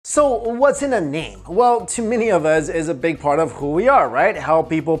So what's in a name? Well, to many of us is a big part of who we are, right? How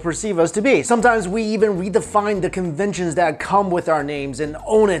people perceive us to be. Sometimes we even redefine the conventions that come with our names and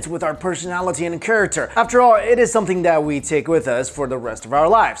own it with our personality and character. After all, it is something that we take with us for the rest of our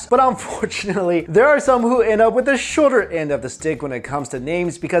lives. But unfortunately, there are some who end up with the shorter end of the stick when it comes to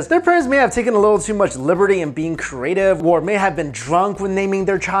names because their parents may have taken a little too much liberty in being creative or may have been drunk when naming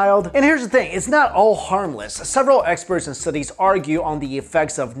their child. And here's the thing, it's not all harmless. Several experts and studies argue on the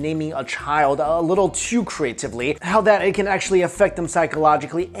effects of naming a child a little too creatively, how that it can actually affect them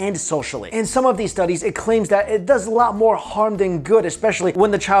psychologically and socially. In some of these studies, it claims that it does a lot more harm than good, especially when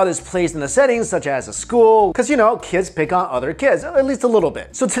the child is placed in a setting such as a school, because you know, kids pick on other kids, at least a little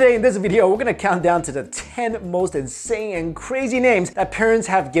bit. So today in this video, we're gonna count down to the 10 most insane and crazy names that parents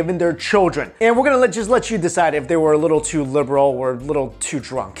have given their children. And we're gonna just let you decide if they were a little too liberal or a little too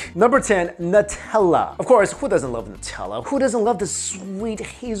drunk. Number 10, Nutella. Of course, who doesn't love Nutella? Who doesn't love the sweet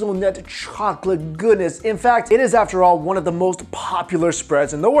hazelnut chocolate goodness? In fact, it is after all one of the most popular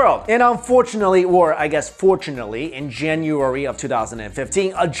spreads in the world. And unfortunately, or I guess fortunately, in January of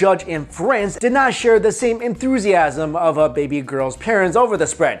 2015, a judge in France did not share the same enthusiasm of a baby girl's parents over the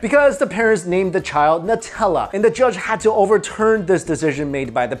spread because the parents named the child Nutella, and the judge had to overturn this decision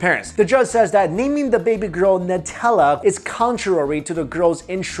made by the parents. The judge says that naming the baby girl Nutella is contrary to the girl's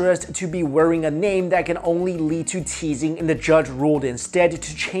interest to be wearing a name that can only lead to teasing, and the judge ruled instead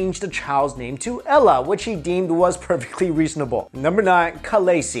to change the child's name to Ella, which he deemed was perfectly reasonable. Number 9,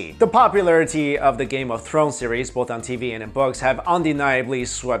 Khaleesi. The popularity of the Game of Thrones series, both on TV and in books, have undeniably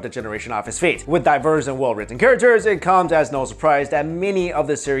swept a generation off its feet. With diverse and well-written characters, it comes as no surprise that many of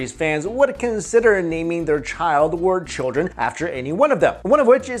the series fans would consider naming their child or children after any one of them, one of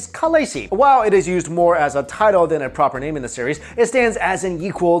which is Khaleesi. While it is used more as a title than a proper name in the series, it stands as an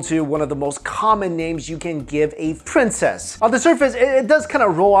equal to one of the most common names you can give a princess. On the surface, it does kind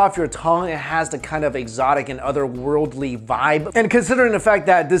of roll off your tongue. It has the kind of exotic and otherworldly vibe. And considering the fact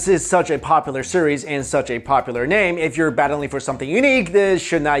that this is such a popular series and such a popular name, if you're battling for something unique, this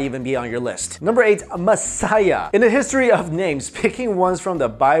should not even be on your list. Number 8, Messiah. In the history of names, picking ones from the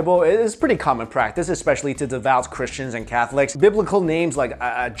Bible is pretty common practice, especially to devout Christians and Catholics. Biblical names like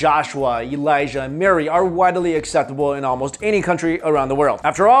Joshua, Elijah, and Mary are widely acceptable in almost any country around the world.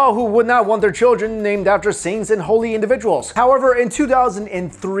 After all, who would not want their children named after saints and holy individuals? However, in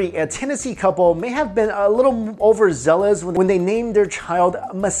 2003, a Tennessee couple may have been a little overzealous when they named their child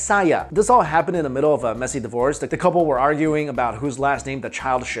Messiah. This all happened in the middle of a messy divorce. The couple were arguing about whose last name the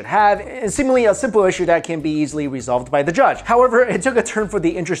child should have, and seemingly a simple issue that can be easily resolved by the judge. However, it took a turn for the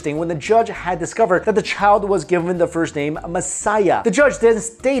interesting when the judge had discovered that the child was given the first name Messiah. The judge then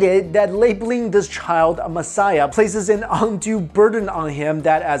stated that labeling this child Messiah places an undue burden on him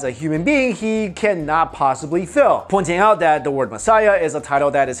that as a human being he cannot possibly fill, pointing out that the word Messiah is a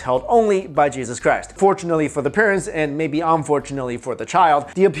title that is held only by Jesus Christ. Fortunately for the parents, and maybe unfortunately for the child,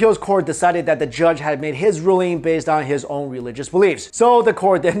 the appeals court decided that the judge had made his ruling based on his own religious beliefs. So the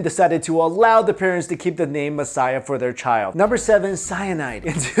court then decided to allow the parents to keep the name Messiah for their child. Number 7, cyanide.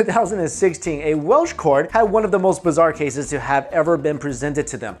 In 2016, a Welsh court had one of the most bizarre cases to have ever been presented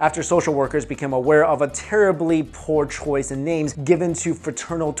to them after social workers became aware of a terribly poor choice in names given to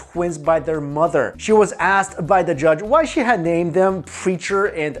fraternal twins by their mother. She was asked by the judge why she had named them Preacher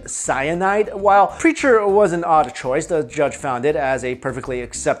and Cyanide. While Preacher was an odd choice, the judge found it as a perfectly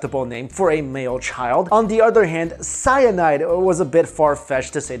acceptable name for a male child. On the other hand, Cyanide was a bit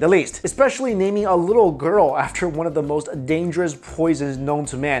far-fetched to say the least, especially naming a little girl after one of the most dangerous poisons known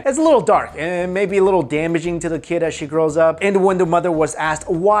to man. It's a little dark and maybe a little damaging to the kid as she grows up. And when the mother was asked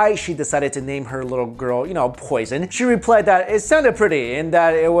why she decided to name her little girl, you know, Poison, she replied that it sounded pretty and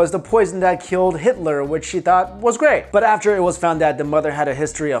that it was the poison that killed Hitler, which she thought was great. But after it was found that the mother had a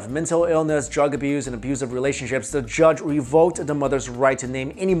history of mental illness, drug abuse, and abusive relationships, the judge revoked the mother's right to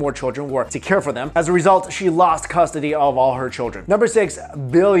name any more children or to care for them. As a result, she lost custody of all her children. Number 6,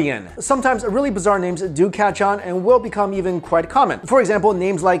 Billion. Sometimes really bizarre names do catch on and will become even quite common. For example,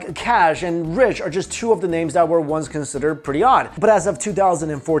 names like Cash and Rich are just two of the names that were once considered pretty odd. But as of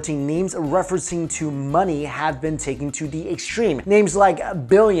 2014, names referencing to money have been taken to the extreme. Names like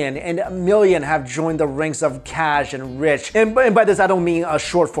Billion and Million have joined the ranks of Cash and Rich. And by this, I don't mean a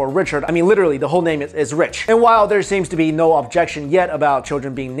short for Richard. I mean literally the whole name is Rich. And while there seems to be no objection yet about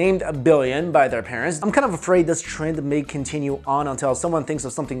children being named Billion by their parents, I'm kind of afraid this trend may continue on until someone thinks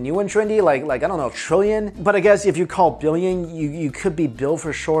of something new and trendy, like I don't know, Trillion. But I guess if you call Billion, you could be Bill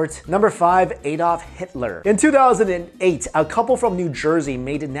for short. Number 5, Adolf Hitler. In 2008, a couple from New Jersey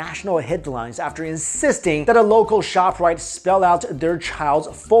made national headlines after insisting that a local ShopRite spell out their child's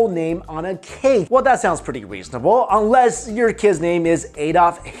full name on a cake. Well, that sounds pretty reasonable, unless your kid's name name is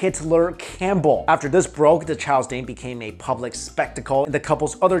Adolf Hitler Campbell. After this broke, the child's name became a public spectacle, and the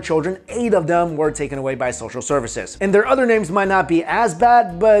couple's other children, 8 of them, were taken away by social services. And their other names might not be as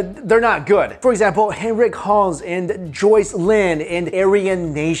bad, but they're not good. For example, Henrik Hans and Joyce Lynn and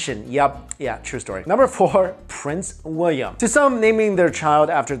Aryan Nation. Yup, yeah, true story. Number 4, Prince William. To some, naming their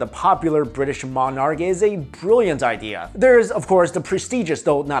child after the popular British monarch is a brilliant idea. There's, of course, the prestigious,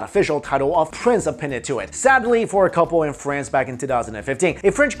 though not official, title of Prince appended to it. Sadly, for a couple in France back in 2015,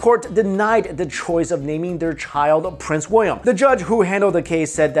 a French court denied the choice of naming their child Prince William. The judge who handled the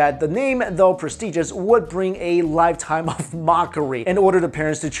case said that the name, though prestigious, would bring a lifetime of mockery and ordered the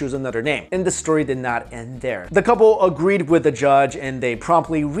parents to choose another name. And the story did not end there. The couple agreed with the judge and they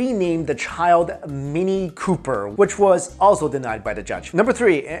promptly renamed the child Minnie Cooper, which was also denied by the judge. Number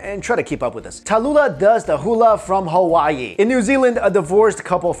 3, and try to keep up with this. Tallulah does the hula from Hawaii. In New Zealand, a divorced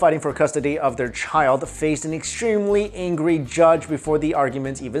couple fighting for custody of their child faced an extremely angry judge before the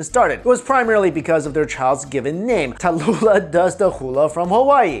arguments even started. It was primarily because of their child's given name, Tallulah does the hula from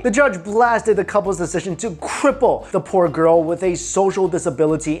Hawaii. The judge blasted the couple's decision to cripple the poor girl with a social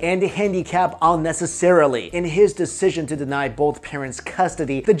disability and handicap unnecessarily. In his decision to deny both parents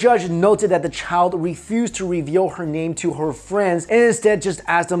custody, the judge noted that the child refused to reveal her name to her friends and instead just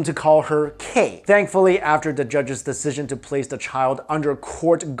asked them to call her Kay. Thankfully, after the judge's decision to place the child under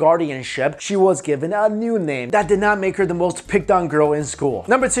court guardianship, she was given a new name that did not make her the most picked on girl in school.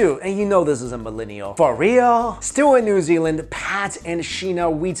 Number 2, and you know this is a millennial. For real? Still in New Zealand, Pat and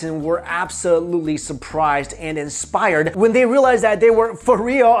Sheena Wheaton were absolutely surprised and inspired when they realized that they were for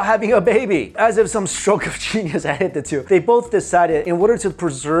real having a baby. As if some stroke of genius had hit the two, they both decided, in order to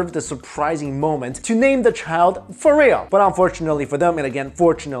preserve the surprising moment, to name the child for real. But unfortunately for them, and again,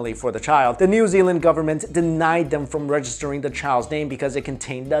 fortunately for the child, the New Zealand government denied them from registering the child's name because it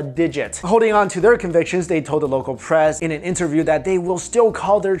contained a digit. Holding on to their convictions, they told the local press in an interview that they will still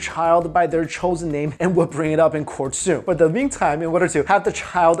call their child by their chosen name and will bring it up in court soon. But in the meantime, in order to have the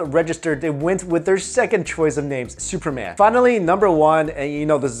child registered, they went with their second choice of names, Superman. Finally, number 1, and you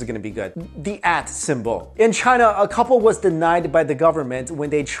know this is gonna be good, the @ symbol. In China, a couple was denied by the government when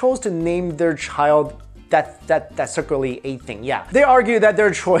they chose to name their child that circularly A thing, yeah. They argued that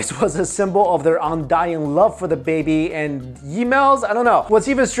their choice was a symbol of their undying love for the baby and emails, I don't know. What's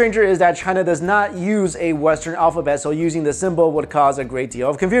even stranger is that China does not use a Western alphabet, so using the symbol would cause a great deal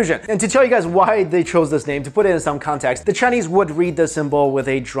of confusion. And to tell you guys why they chose this name, to put it in some context, the Chinese would read the symbol with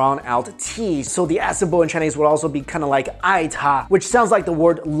a drawn out T, so the @ symbol in Chinese would also be kind of like ai ta, which sounds like the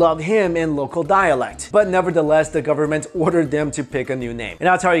word love him in local dialect. But nevertheless, the government ordered them to pick a new name. And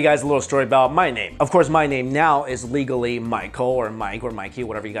I'll tell you guys a little story about my name. Of course, my name now is legally Michael or Mike or Mikey,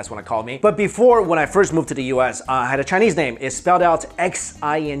 whatever you guys want to call me. But before, when I first moved to the US, I had a Chinese name. It's spelled out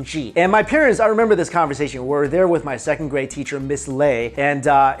Xing. And my parents, I remember this conversation, were there with my 2nd grade teacher, Miss Lei, and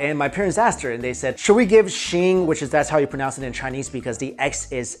my parents asked her and they said, should we give Xing, which is that's how you pronounce it in Chinese because the X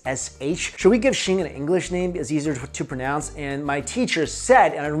is SH, should we give Xing an English name? It's easier to pronounce. And my teacher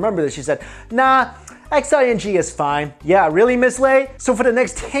said, and I remember this, she said, nah, Xing is fine. Yeah, really, Miss Lei? So for the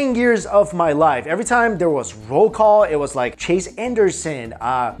next 10 years of my life, every time there was roll call, it was like Chase Anderson,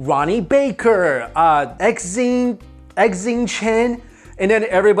 Ronnie Baker, Xing Chen. And then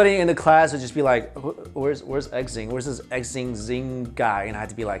everybody in the class would just be like, where's Xing? Where's this Xing guy? And I had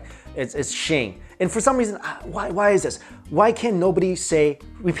to be like, it's Xing. And for some reason, why is this? Why can nobody say,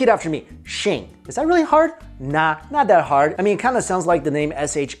 repeat after me, Xing? Is that really hard? Nah, not that hard. I mean, it kind of sounds like the name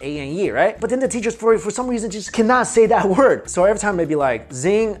Shane, right? But then the teachers, for some reason, just cannot say that word. So every time they'd be like,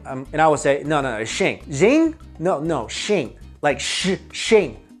 Xing, and I would say, no, it's Xing. Xing? No, Xing. Like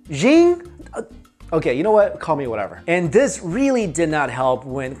Xing. Xing? Okay, you know what? Call me whatever. And this really did not help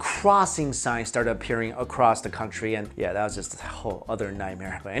when crossing signs started appearing across the country. And yeah, that was just a whole other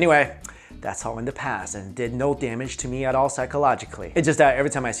nightmare. But anyway, that's all in the past and did no damage to me at all psychologically. It's just that every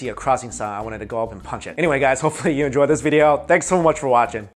time I see a crossing sign, I wanted to go up and punch it. Anyway, guys, hopefully you enjoyed this video. Thanks so much for watching.